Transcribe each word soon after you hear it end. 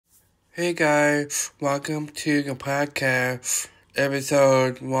Hey guys, welcome to the podcast,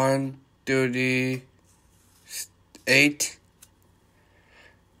 episode 138.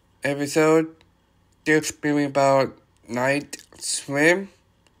 Episode. This movie about night swim.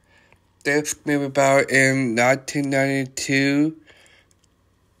 This movie about in 1992,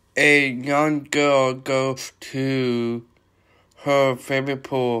 a young girl goes to her favorite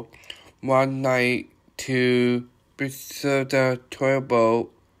pool one night to visit the toy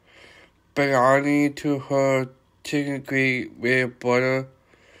boat belonging to her chicken creek with butter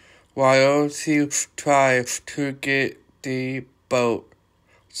while she tries to get the boat.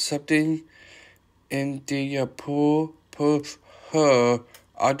 Something in the pool pulls her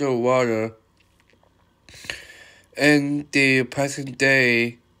underwater. In the present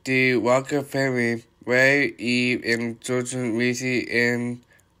day, the Walker family, Ray, Eve, and Jordan Reese and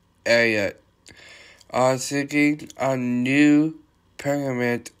Elliot, are seeking a new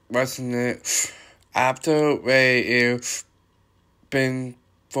permanent resident after Ray is been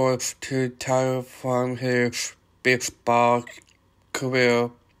forced to retire from his baseball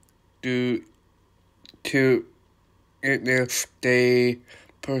career due to illness. They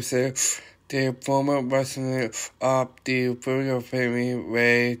possess the former resident of the Walker family,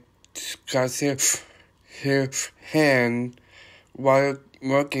 Ray, discusses his hand while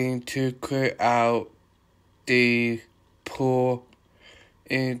working to clear out the pool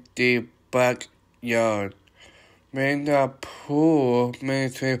in the backyard. When the pool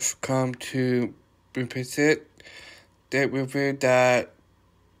ministers come to visit, they reveal that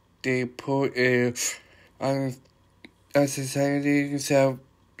the pool is unnecessarily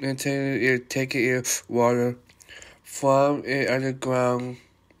self-maintained, is taking its water from an underground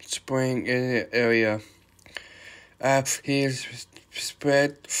spring in the area. As he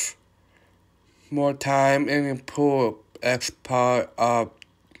spent more time in the pool as part of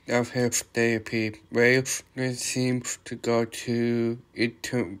his therapy, Ray seems to go to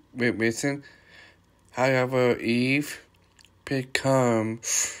intermission. However, Eve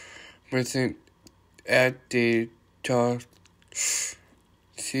becomes present at the church.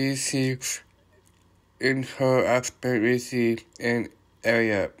 She sees in her experience an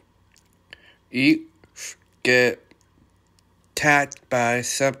area. Eve gets attacked by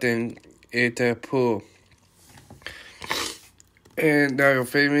something in the pool, and their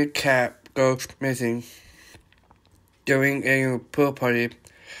favorite cat goes missing. During a pool party,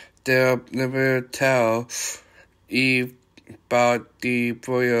 they'll never tell Eve about the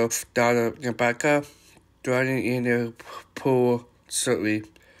royal daughter Rebecca drowning in the pool shortly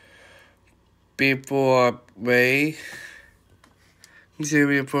before Ray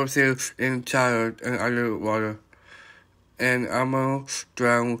forces in child and underwater and almost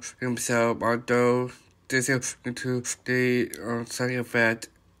drowns himself, although this is due to the side effect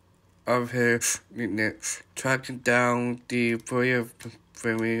of his weakness. Tracking down the royal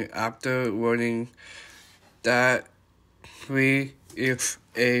family after warning that he is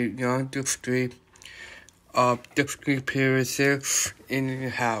a young district of disappearances in the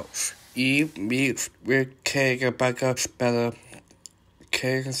house. Eve meets with Kay Rebecca Bella.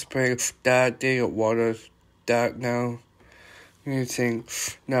 Kay explains that the water that now using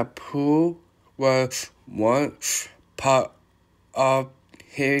the pool was once part of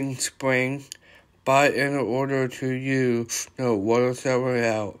Hidden Spring, but in order to use the water somewhere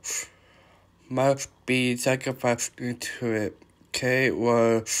else must be sacrificed into it. Kay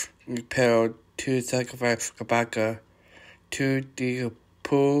was compelled to sacrifice Rebecca to the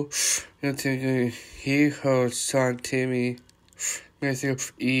pool until he her son Timmy.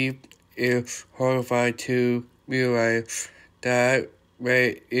 Mrs. Eve is horrified to realize that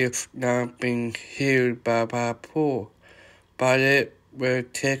Ray is not being healed by the pool, but it will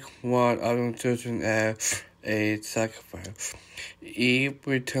take one of the children as a sacrifice. Eve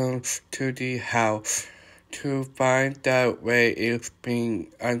returns to the house to find that Ray is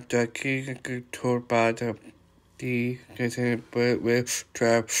being unjustly controlled by the with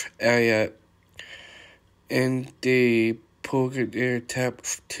trapped area in the pool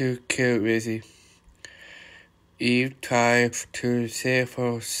attempt to kill Rizzy. Eve tries to save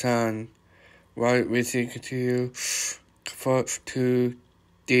her son while Rizzy continues to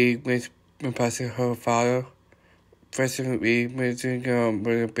deal with impressing her father, presently missing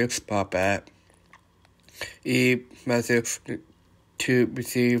with a baseball bat. Eve manages to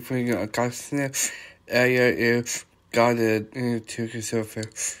receive a consciousness area is guarded into the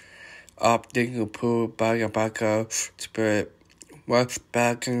surface of the pool by a backup spirit. Once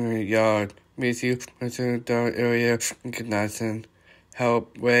back in the yard, Missy enters the area recognizing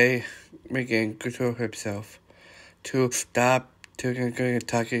help Ray regain control himself. To stop to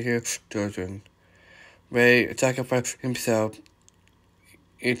attack his children. Ray sacrificed himself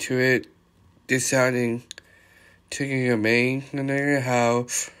into it, deciding to remain in their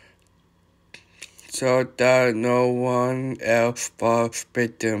house so that no one else falls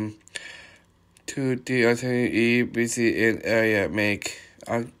victim to the uncertainty busy in area make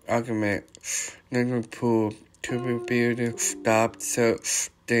argument Liverpool to reveal to stop such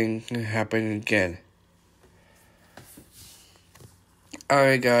things from happening again.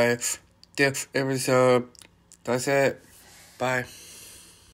 Alright guys, this episode, that's it. Bye.